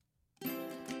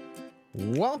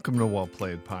Welcome to Well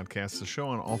Played Podcast, the show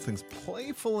on all things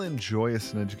playful and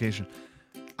joyous in education.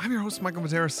 I'm your host, Michael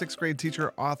Matera, sixth grade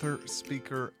teacher, author,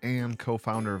 speaker, and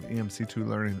co-founder of EMC2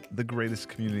 Learning, the greatest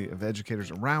community of educators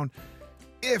around.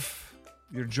 If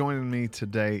you're joining me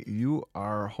today, you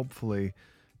are hopefully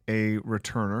a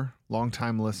returner,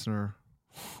 long-time listener,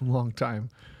 long-time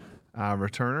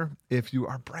returner. If you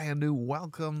are brand new,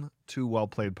 welcome to Well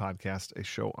Played Podcast, a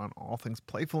show on all things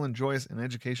playful and joyous in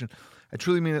education. I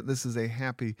truly mean it. This is a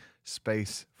happy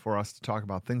space for us to talk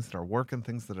about things that are working,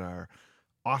 things that are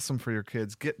awesome for your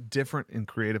kids, get different and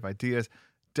creative ideas,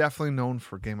 definitely known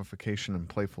for gamification and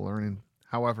playful learning.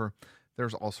 However,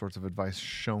 there's all sorts of advice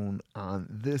shown on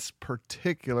this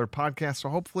particular podcast. So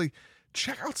hopefully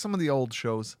check out some of the old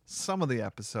shows, some of the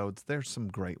episodes. There's some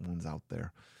great ones out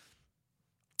there.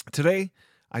 Today,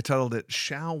 I titled it,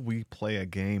 Shall We Play a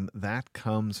Game? That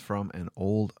comes from an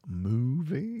old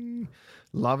movie.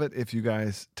 Love it if you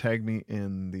guys tag me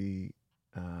in the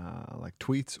like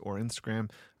tweets or Instagram.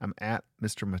 I'm at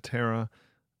Mr. Matera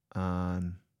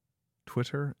on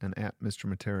Twitter and at Mr.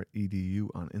 Matera EDU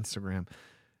on Instagram.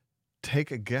 Take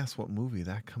a guess what movie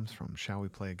that comes from. Shall we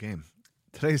play a game?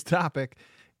 Today's topic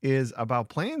is about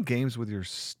playing games with your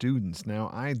students.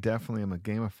 Now, I definitely am a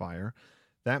gamifier.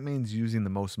 That means using the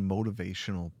most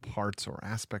motivational parts or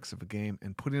aspects of a game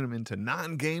and putting them into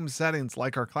non-game settings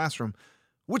like our classroom,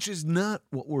 which is not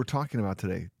what we're talking about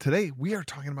today. Today, we are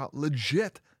talking about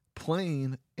legit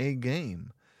playing a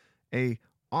game, a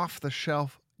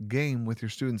off-the-shelf game with your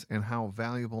students, and how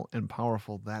valuable and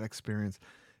powerful that experience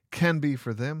can be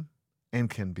for them and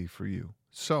can be for you.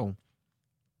 So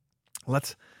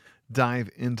let's dive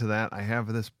into that. I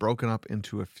have this broken up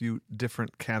into a few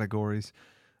different categories.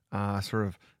 Sort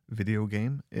of video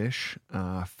game-ish,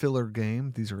 filler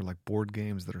game. These are like board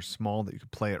games that are small that you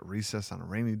could play at recess on a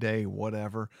rainy day,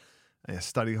 whatever, a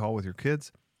study hall with your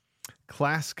kids.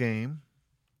 Class game.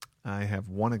 I have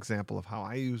one example of how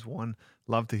I use one.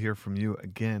 Love to hear from you.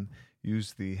 Again,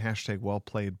 use the hashtag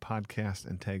WellPlayedPodcast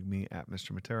and tag me at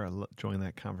Mr. Matera. Join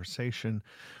that conversation.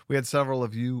 We had several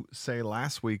of you say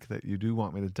last week that you do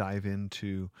want me to dive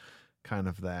into kind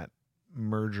of that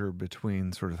merger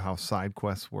between sort of how side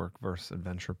quests work versus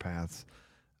adventure paths.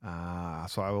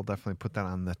 So I will definitely put that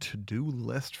on the to-do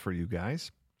list for you guys.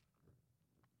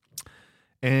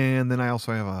 And then I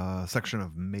also have a section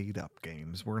of made-up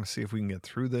games. We're going to see if we can get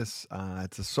through this.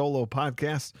 It's a solo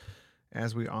podcast,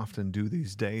 as we often do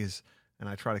these days, and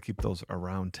I try to keep those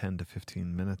around 10 to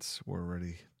 15 minutes. We're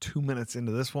already 2 minutes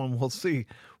into this one. We'll see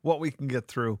what we can get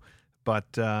through, but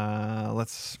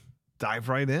let's dive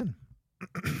right in.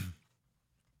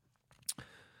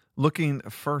 Looking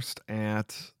first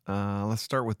at, let's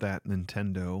start with that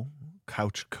Nintendo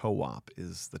Couch Co-op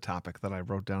is the topic that I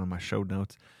wrote down in my show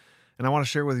notes. And I want to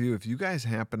share with you, if you guys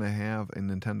happen to have a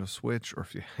Nintendo Switch, or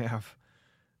if you have,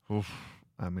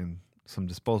 some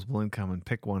disposable income and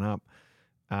pick one up,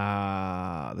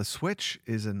 the Switch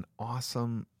is an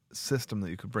awesome system that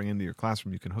you could bring into your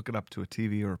classroom. You can hook it up to a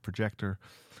TV or a projector,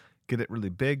 get it really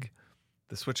big.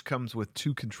 The Switch comes with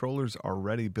 2 controllers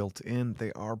already built in.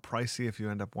 They are pricey if you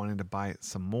end up wanting to buy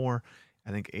some more.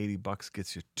 I think $80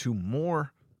 gets you 2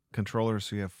 more controllers,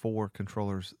 so you have 4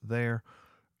 controllers there.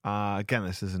 Again,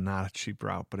 this is not a cheap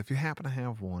route, but if you happen to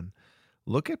have one,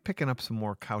 look at picking up some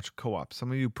more couch co-op.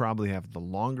 Some of you probably have the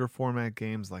longer format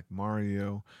games like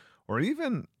Mario, or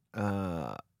even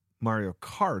Mario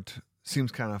Kart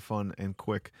seems kind of fun and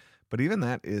quick. But even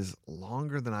that is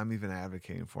longer than I'm even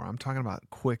advocating for. I'm talking about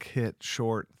quick hit,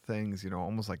 short things,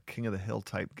 almost like King of the Hill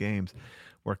type games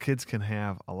where kids can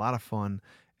have a lot of fun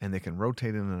and they can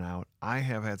rotate in and out. I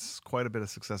have had quite a bit of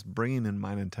success bringing in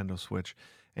my Nintendo Switch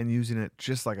and using it,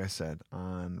 just like I said,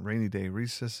 on rainy day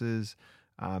recesses,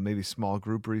 maybe small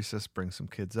group recess, bring some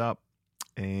kids up,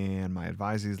 and my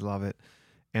advisees love it.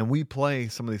 And we play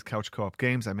some of these couch co-op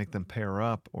games. I make them pair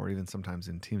up, or even sometimes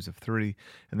in teams of 3,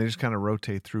 and they just kind of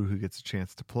rotate through who gets a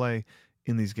chance to play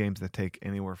in these games that take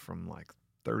anywhere from like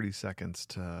 30 seconds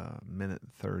to a minute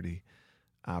 30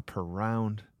 per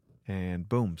round. And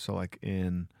boom, so like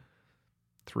in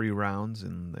 3 rounds,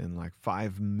 in like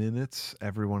 5 minutes,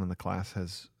 everyone in the class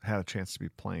has had a chance to be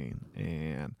playing.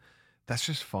 And that's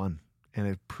just fun. And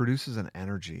it produces an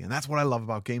energy. And that's what I love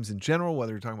about games in general,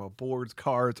 whether you're talking about boards,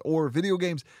 cards, or video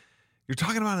games. You're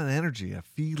talking about an energy, a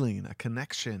feeling, a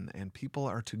connection, and people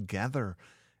are together.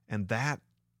 And that,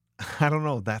 I don't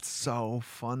know, that's so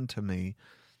fun to me.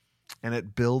 And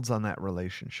it builds on that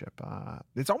relationship.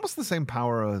 It's almost the same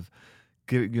power of,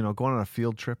 going on a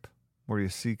field trip where you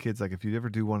see kids, like if you ever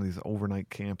do one of these overnight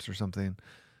camps or something,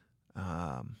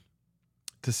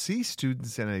 to see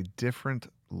students in a different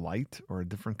light or a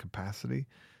different capacity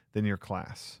than your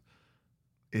class.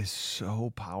 is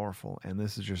so powerful, and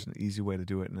this is just an easy way to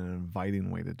do it and an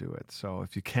inviting way to do it. So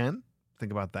if you can,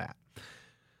 think about that.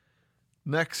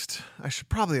 Next, I should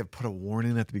probably have put a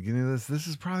warning at the beginning of this. This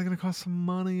is probably going to cost some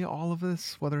money, all of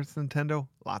this, whether it's Nintendo,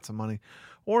 lots of money,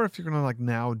 or if you're going to like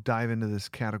now dive into this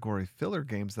category filler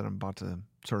games that I'm about to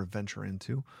sort of venture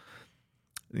into,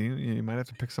 you might have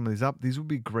to pick some of these up. These would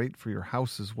be great for your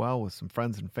house as well with some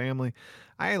friends and family.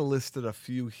 I listed a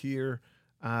few here.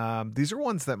 These are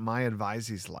ones that my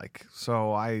advisees like.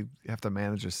 So I have to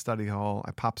manage a study hall.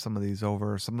 I pop some of these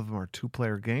over. Some of them are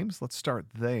 2-player games. Let's start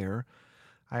there.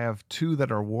 I have 2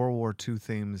 that are World War II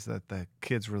themes that the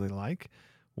kids really like.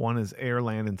 One is Air,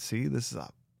 Land, and Sea. This is an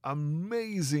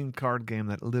amazing card game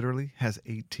that literally has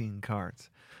 18 cards.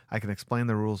 I can explain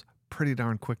the rules pretty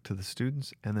darn quick to the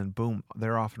students, and then boom,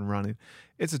 they're off and running.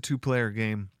 It's a 2-player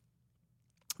game.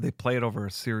 They play it over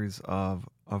a series of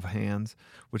hands,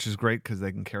 which is great because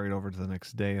they can carry it over to the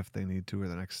next day if they need to, or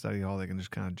the next study hall. They can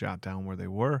just kind of jot down where they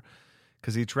were.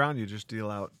 Because each round you just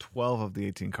deal out 12 of the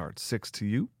 18 cards. 6 to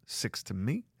you, 6 to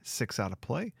me, 6 out of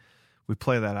play. We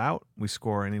play that out. We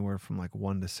score anywhere from like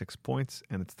 1 to 6 points,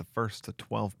 and it's the first to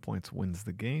 12 points wins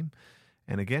the game.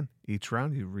 And again, each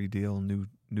round you redeal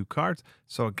new cards.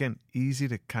 So again, easy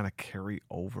to kind of carry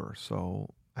over. So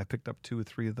I picked up 2 or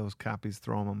 3 of those copies,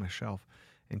 throw them on my shelf,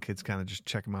 and kids kind of just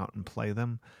check them out and play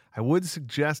them. I would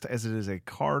suggest, as it is a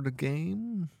card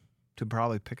game, to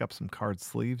probably pick up some card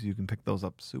sleeves. You can pick those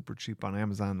up super cheap on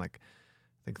Amazon, like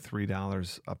I think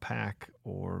 $3 a pack,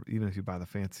 or even if you buy the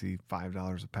fancy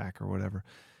 $5 a pack or whatever.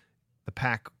 The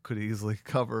pack could easily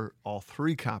cover all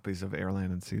 3 copies of Air,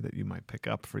 Land, and Sea that you might pick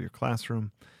up for your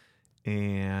classroom.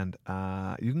 And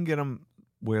you can get them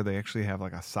where they actually have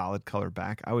like a solid color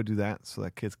back. I would do that so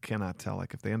that kids cannot tell.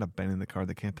 Like if they end up bending the card,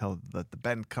 they can't tell that the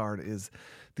bent card is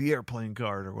the airplane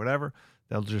card or whatever.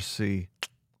 They'll just see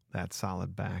that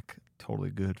solid back.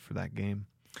 Totally good for that game.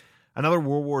 Another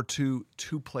World War II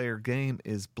 2-player game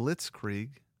is Blitzkrieg.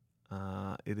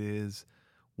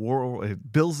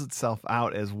 It bills itself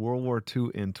out as World War II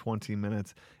in 20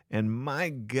 minutes. And my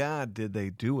God, did they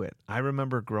do it. I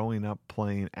remember growing up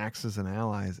playing Axis and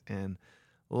Allies and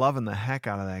loving the heck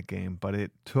out of that game, but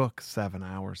it took 7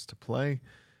 hours to play.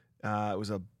 It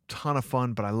was a ton of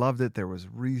fun, but I loved it. There was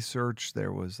research.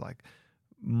 There was like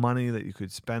money that you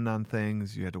could spend on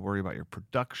things. You had to worry about your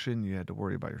production. You had to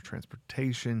worry about your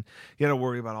transportation. You had to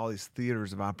worry about all these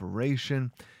theaters of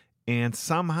operation. And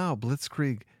somehow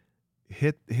Blitzkrieg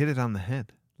hit it on the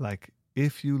head. Like,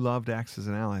 if you loved Axis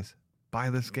and Allies, buy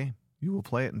this game. You will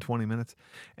play it in 20 minutes,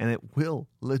 and it will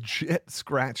legit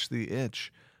scratch the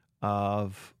itch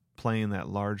of playing that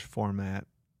large format,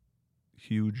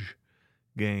 huge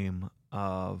game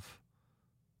of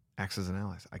Axis and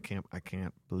Allies. I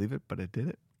can't believe it, but it did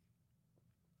it.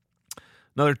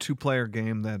 Another 2-player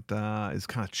game that is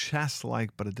kind of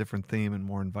chess-like, but a different theme and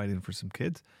more inviting for some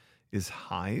kids is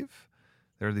Hive.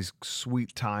 There are these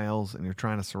sweet tiles, and you're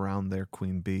trying to surround their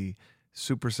queen bee.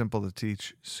 Super simple to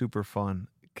teach, super fun.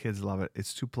 Kids love it.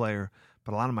 It's 2-player,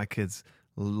 but a lot of my kids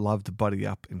love to buddy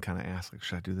up and kind of ask, like,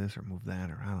 should I do this or move that?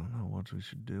 Or I don't know what we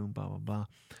should do, blah, blah, blah.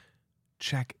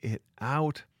 Check it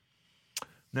out.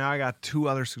 Now I got 2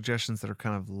 other suggestions that are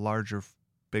kind of larger,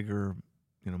 bigger,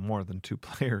 more than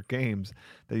 2-player games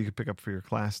that you could pick up for your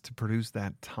class to produce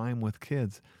that time with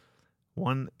kids.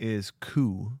 One is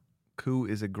Coup. Coup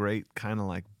is a great kind of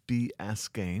like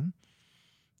BS game.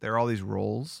 There are all these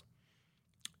roles.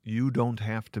 You don't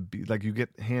have to be, like, you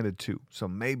get handed 2. So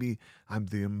maybe I'm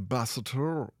the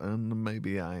ambassador and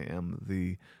maybe I am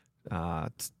the, I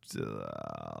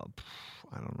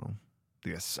don't know,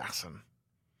 the assassin.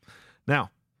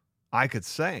 Now, I could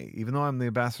say, even though I'm the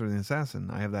ambassador and the assassin,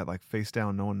 I have that like face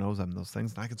down, no one knows I'm those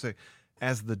things. And I could say,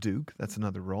 as the Duke, that's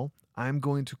another role, I'm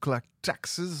going to collect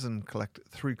taxes and collect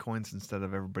 3 coins instead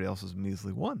of everybody else's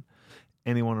measly 1.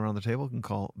 Anyone around the table can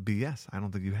call BS. I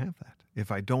don't think you have that. If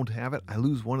I don't have it, I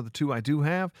lose one of the 2 I do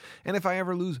have. And if I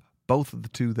ever lose both of the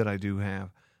 2 that I do have,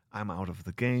 I'm out of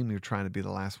the game. You're trying to be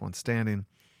the last one standing.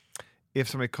 If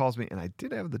somebody calls me and I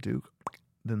did have the Duke,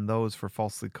 then those for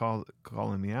falsely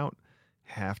calling me out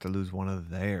have to lose one of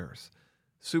theirs.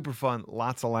 Super fun,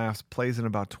 lots of laughs, plays in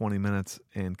about 20 minutes,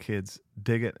 and kids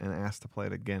dig it and ask to play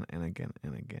it again and again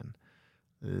and again.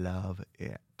 Love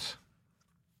it.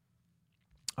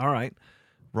 All right,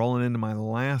 rolling into my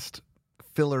last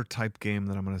filler type game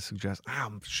that I'm going to suggest.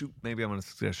 Maybe I'm going to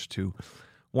suggest 2.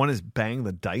 One is Bang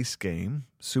the Dice game.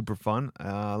 Super fun.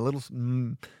 A little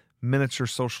miniature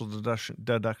social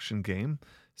deduction game.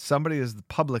 Somebody is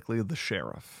publicly the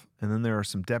sheriff, and then there are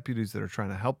some deputies that are trying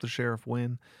to help the sheriff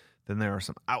win. Then there are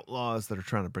some outlaws that are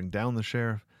trying to bring down the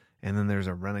sheriff, and then there's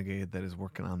a renegade that is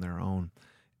working on their own.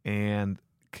 And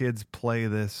kids play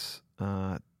this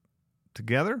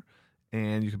together,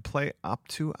 and you can play up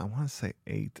to, I want to say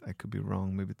 8. I could be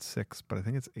wrong. Maybe it's 6, but I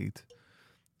think it's 8.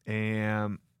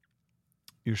 And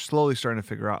you're slowly starting to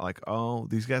figure out, like, oh,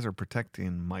 these guys are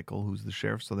protecting Michael, who's the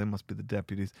sheriff, so they must be the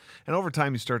deputies. And over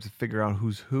time, you start to figure out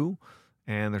who's who,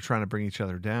 and they're trying to bring each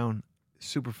other down.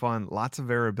 Super fun. Lots of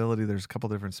variability. There's a couple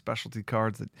different specialty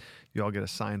cards that you all get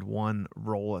assigned one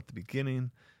role at the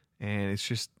beginning, and it's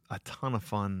just a ton of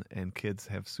fun, and kids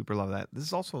have super love that. This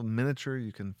is also a miniature.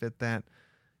 You can fit that,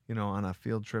 on a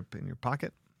field trip in your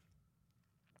pocket.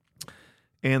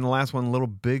 And the last one, a little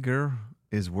bigger,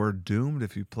 is We're Doomed.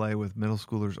 If you play with middle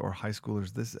schoolers or high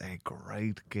schoolers, this is a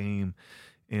great game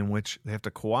in which they have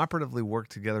to cooperatively work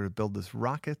together to build this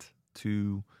rocket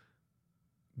to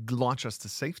launch us to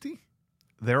safety.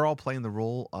 They're all playing the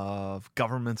role of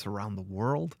governments around the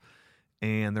world,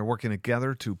 and they're working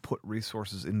together to put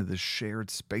resources into this shared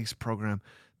space program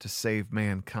to save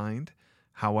mankind.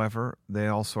 However, they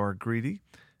also are greedy.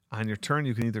 On your turn,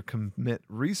 you can either commit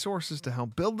resources to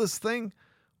help build this thing,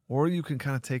 or you can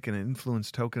kind of take an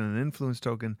influence token. An influence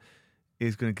token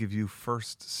is going to give you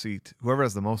first seat. Whoever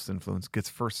has the most influence gets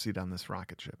first seat on this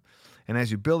rocket ship. And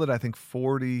as you build it, I think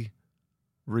 40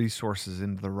 resources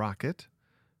into the rocket.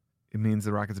 It means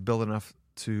the rocket's built enough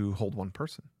to hold one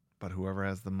person. But whoever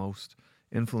has the most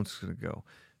influence is going to go.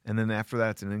 And then after that,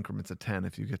 it's in increments of 10.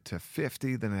 If you get to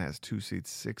 50, then it has 2 seats,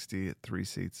 60 at 3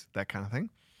 seats, that kind of thing.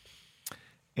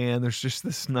 And there's just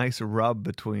this nice rub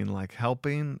between like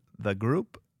helping the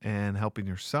group and helping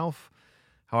yourself.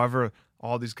 However,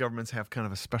 all these governments have kind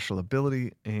of a special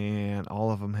ability, and all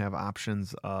of them have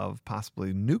options of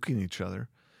possibly nuking each other.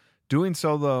 Doing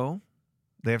so, though,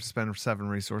 they have to spend 7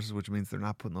 resources, which means they're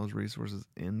not putting those resources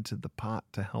into the pot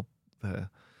to help the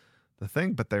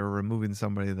thing, but they're removing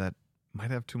somebody that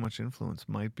might have too much influence,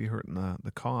 might be hurting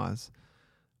the cause.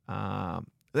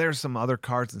 There's some other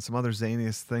cards and some other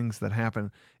zaniest things that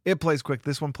happen. It plays quick.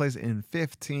 This one plays in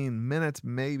 15 minutes,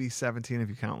 maybe 17 if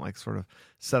you count like sort of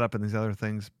setup and these other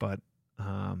things, but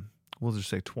we'll just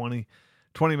say 20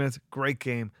 minutes. Great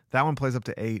game. That one plays up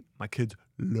to 8. My kids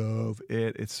love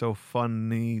it. It's so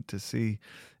funny to see.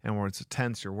 And where it's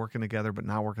tense, you're working together but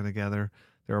not working together.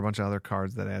 There are a bunch of other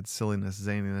cards that add silliness,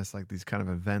 zaniness, like these kind of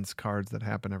events cards that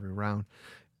happen every round.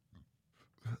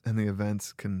 And the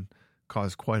events can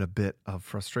cause quite a bit of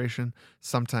frustration,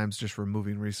 sometimes just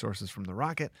removing resources from the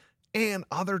rocket, and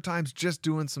other times just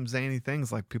doing some zany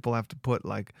things, like people have to put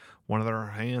like one of their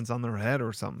hands on their head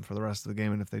or something for the rest of the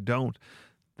game, and if they don't,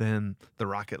 then the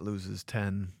rocket loses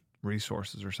 10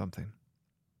 resources or something.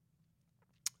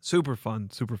 Super fun,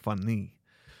 super funny.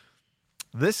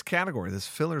 This category, this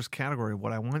fillers category,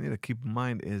 what I want you to keep in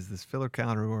mind is this filler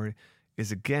category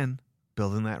is, again,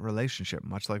 building that relationship,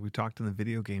 much like we talked in the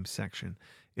video game section.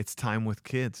 It's time with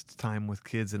kids. It's time with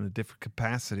kids in a different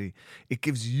capacity. It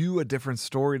gives you a different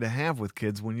story to have with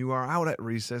kids. When you are out at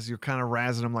recess, you're kind of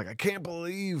razzing them like, I can't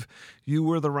believe you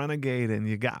were the renegade and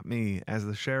you got me as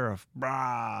the sheriff.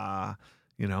 Brah.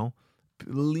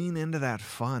 Lean into that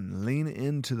fun. Lean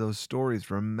into those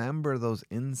stories. Remember those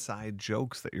inside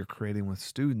jokes that you're creating with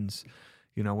students.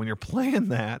 When you're playing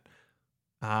that,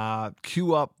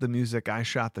 cue up the music, I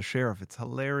Shot the Sheriff. It's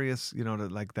hilarious, to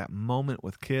like that moment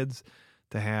with kids,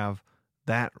 to have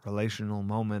that relational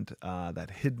moment, that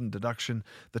hidden deduction,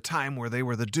 the time where they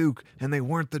were the Duke and they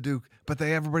weren't the Duke, but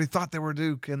everybody thought they were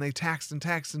Duke and they taxed,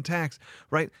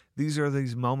 right? These are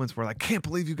these moments where I can't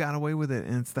believe you got away with it.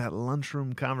 And it's that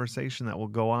lunchroom conversation that will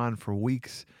go on for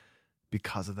weeks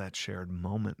because of that shared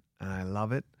moment. And I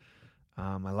love it.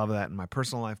 I love that in my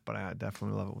personal life, but I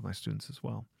definitely love it with my students as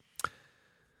well.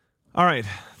 All right,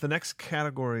 the next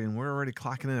category, and we're already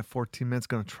clocking in at 14 minutes,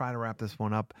 going to try to wrap this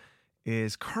one up,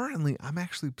 is currently I'm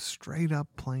actually straight up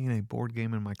playing a board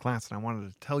game in my class, and I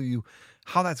wanted to tell you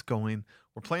how that's going.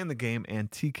 We're playing the game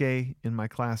Antike in my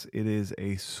class. It is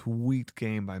a sweet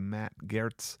game by Matt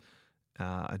Gertz,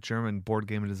 a German board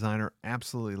game designer.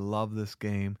 Absolutely love this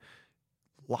game.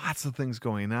 Lots of things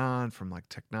going on, from like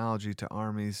technology to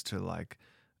armies to like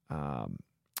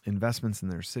investments in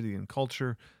their city and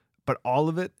culture, but all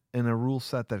of it in a rule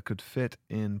set that could fit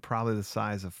in probably the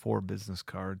size of 4 business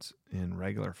cards in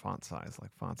regular font size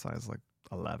like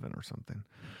 11 or something.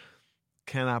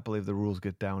 Cannot believe the rules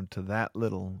get down to that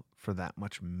little for that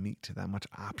much meat, that much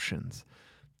options.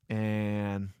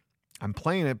 And I'm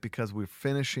playing it because we're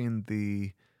finishing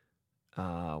the,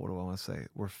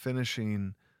 We're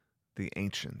finishing the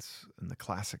ancients and the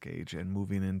classic age and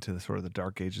moving into the sort of the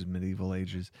dark ages, medieval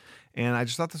ages. And I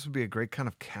just thought this would be a great kind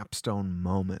of capstone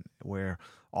moment where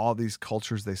all these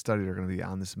cultures they studied are going to be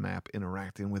on this map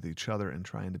interacting with each other and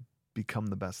trying to become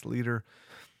the best leader.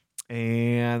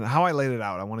 And how I laid it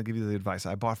out, I want to give you the advice.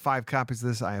 I bought 5 copies of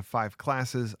this. I have 5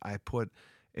 classes. I put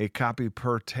a copy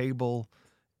per table,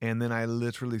 and then I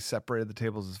literally separated the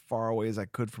tables as far away as I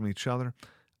could from each other.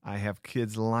 I have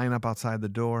kids line up outside the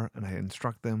door, and I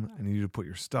instruct them, I need you to put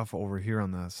your stuff over here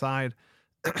on the side,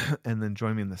 and then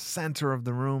join me in the center of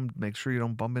the room. Make sure you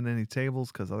don't bump into any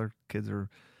tables, because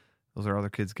those are other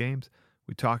kids' games.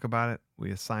 We talk about it.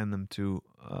 We assign them to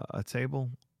a table,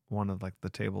 one of like the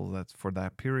tables that's for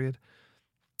that period,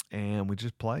 and we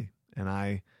just play. And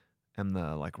I am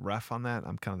the like ref on that.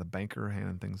 I'm kind of the banker,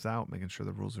 handing things out, making sure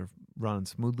the rules are running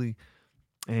smoothly.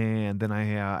 And then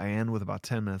I end with about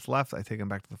 10 minutes left. I take them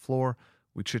back to the floor.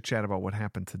 We chit chat about what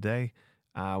happened today.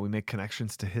 We make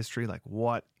connections to history, like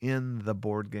what in the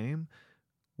board game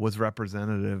was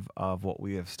representative of what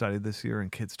we have studied this year.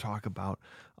 And kids talk about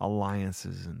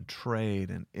alliances and trade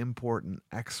and import and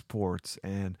exports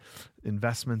and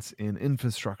investments in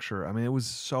infrastructure. I mean, it was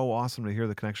so awesome to hear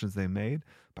the connections they made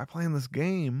by playing this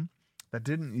game that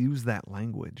didn't use that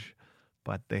language,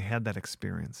 but they had that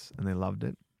experience and they loved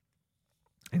it.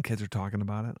 And kids are talking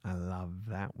about it. I love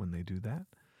that when they do that.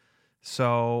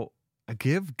 So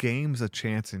give games a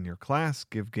chance in your class.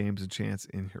 Give games a chance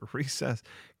in your recess.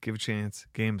 Give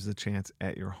games a chance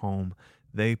at your home.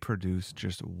 They produce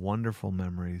just wonderful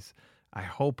memories. I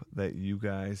hope that you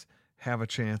guys have a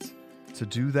chance to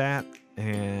do that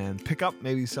and pick up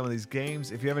maybe some of these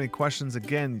games. If you have any questions,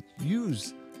 again,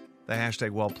 use the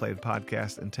hashtag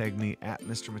WellPlayedPodcast and tag me at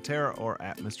Mr. Matera or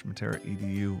at Mr. Matera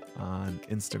EDU on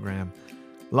Instagram.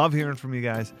 Love hearing from you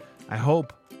guys. I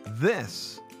hope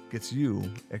this gets you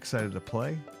excited to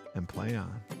play and play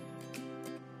on.